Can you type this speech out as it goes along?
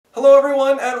Hello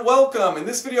everyone and welcome! In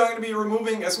this video I'm going to be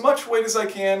removing as much weight as I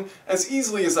can, as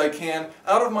easily as I can,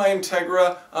 out of my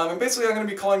Integra. And basically I'm going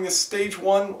to be calling this Stage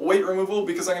 1 weight removal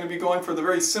because I'm going to be going for the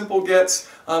very simple gets,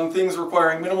 things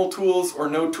requiring minimal tools or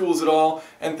no tools at all,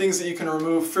 and things that you can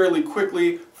remove fairly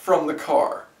quickly from the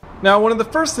car. Now, one of the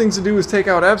first things to do is take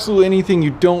out absolutely anything you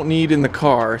don't need in the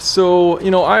car. So,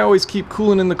 I always keep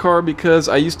coolant in the car because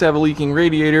I used to have a leaking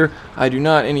radiator. I do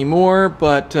not anymore,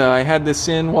 but I had this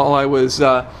in while I was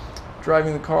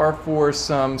driving the car for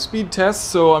some speed tests,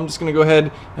 so I'm just going to go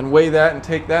ahead and weigh that and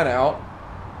take that out.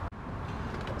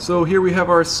 So here we have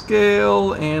our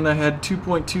scale, and I had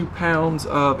 2.2 pounds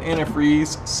of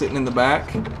antifreeze sitting in the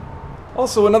back.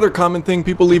 Also, another common thing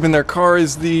people leave in their car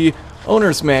is the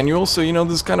owner's manual. So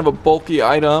this is kind of a bulky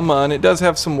item, and it does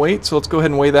have some weight, so let's go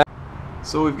ahead and weigh that.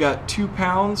 So we've got 2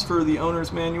 pounds for the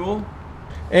owner's manual.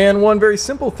 And one very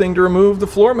simple thing to remove: the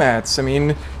floor mats. I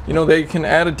mean, they can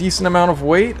add a decent amount of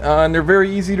weight, and they're very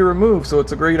easy to remove, so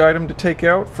it's a great item to take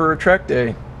out for a track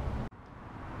day.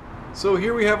 So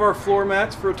here we have our floor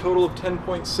mats for a total of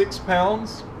 10.6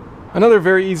 pounds. Another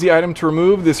very easy item to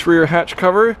remove, this rear hatch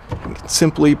cover. You can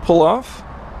simply pull off.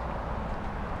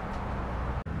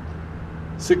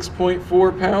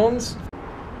 6.4 pounds.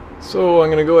 So I'm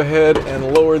going to go ahead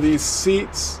and lower these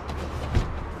seats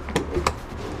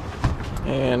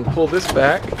and pull this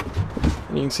back.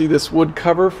 And you can see this wood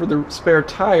cover for the spare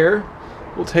tire.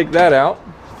 We'll take that out.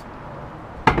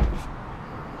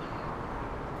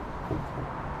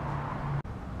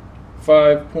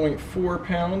 $5.4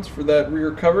 pounds for that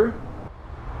rear cover.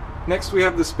 Next we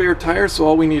have the spare tire, so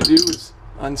all we need to do is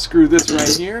unscrew this right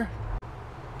here,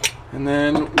 and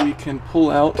then we can pull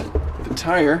out the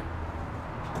tire.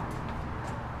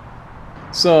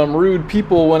 Some rude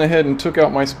people went ahead and took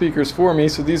out my speakers for me,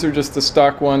 so these are just the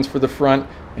stock ones for the front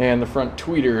and the front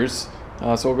tweeters.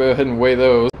 So we'll go ahead and weigh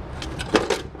those.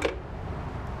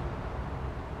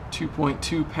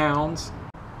 2.2 pounds.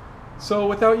 So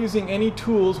without using any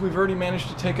tools, we've already managed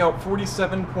to take out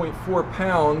 47.4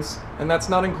 pounds, and that's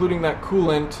not including that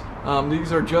coolant.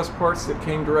 These are just parts that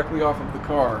came directly off of the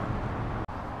car.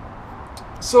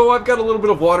 So I've got a little bit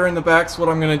of water in the back, so what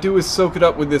I'm going to do is soak it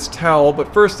up with this towel.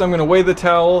 But first I'm going to weigh the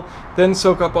towel, then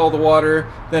soak up all the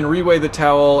water, then reweigh the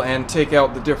towel and take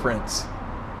out the difference.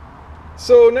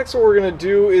 So next what we're going to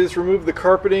do is remove the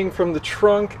carpeting from the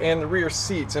trunk and the rear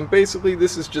seats. And basically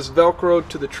this is just Velcro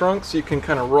to the trunk, so you can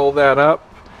kind of roll that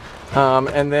up.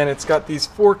 And then it's got these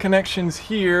 4 connections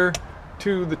here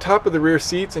to the top of the rear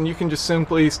seats, and you can just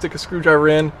simply stick a screwdriver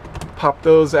in, pop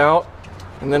those out.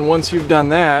 And then once you've done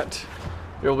that,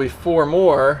 there will be 4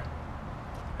 more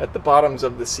at the bottoms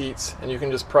of the seats, and you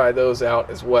can just pry those out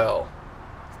as well.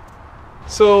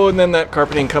 So, and then that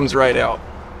carpeting comes right out.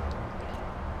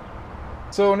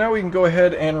 So now we can go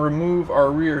ahead and remove our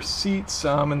rear seats,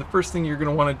 and the first thing you're going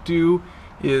to want to do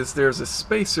is there's a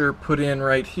spacer put in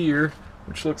right here,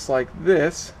 which looks like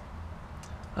this,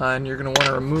 and you're going to want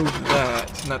to remove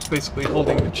that, and that's basically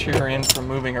holding the chair in from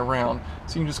moving around.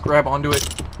 So you can just grab onto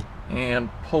it and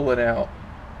pull it out.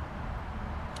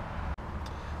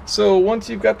 So once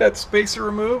you've got that spacer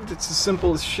removed, it's as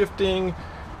simple as shifting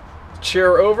the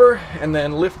chair over and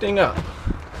then lifting up.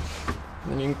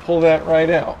 And then you can pull that right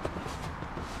out.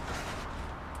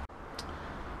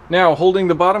 Now, holding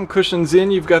the bottom cushions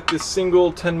in, you've got this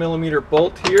single 10mm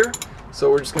bolt here. So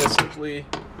we're just going to simply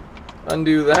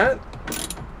undo that.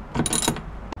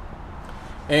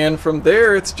 And from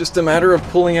there, it's just a matter of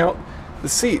pulling out the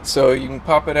seat. So you can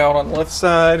pop it out on the left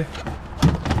side,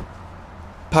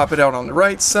 pop it out on the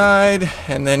right side,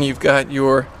 and then you've got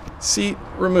your seat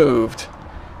removed.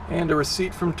 And a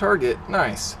receipt from Target.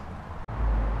 Nice.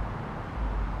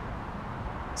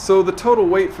 So the total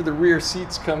weight for the rear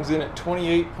seats comes in at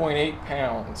 28.8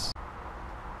 pounds.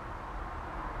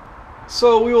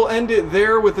 So we will end it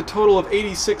there with a total of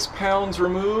 86 pounds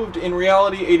removed. In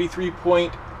reality,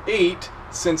 83.8,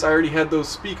 since I already had those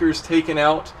speakers taken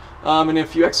out. And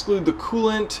if you exclude the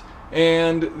coolant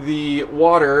and the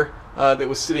water that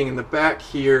was sitting in the back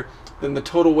here, then the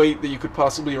total weight that you could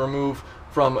possibly remove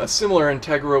from a similar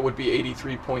Integra would be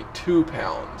 83.2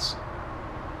 pounds.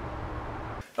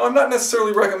 Now, I'm not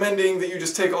necessarily recommending that you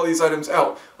just take all these items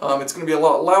out. It's going to be a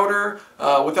lot louder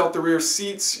without the rear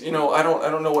seats. I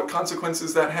don't know what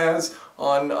consequences that has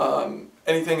on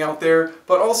anything out there.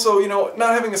 But also,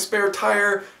 not having a spare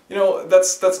tire,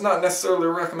 that's not necessarily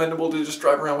recommendable to just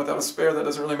drive around without a spare. That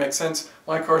doesn't really make sense.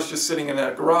 My car's just sitting in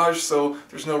a garage, so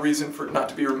there's no reason for it not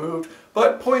to be removed.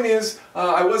 But point is,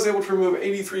 I was able to remove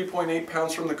 83.8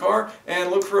 pounds from the car, and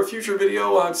look for a future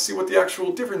video to see what the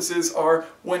actual differences are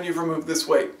when you've removed this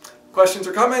weight. Questions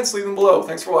or comments, leave them below.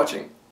 Thanks for watching.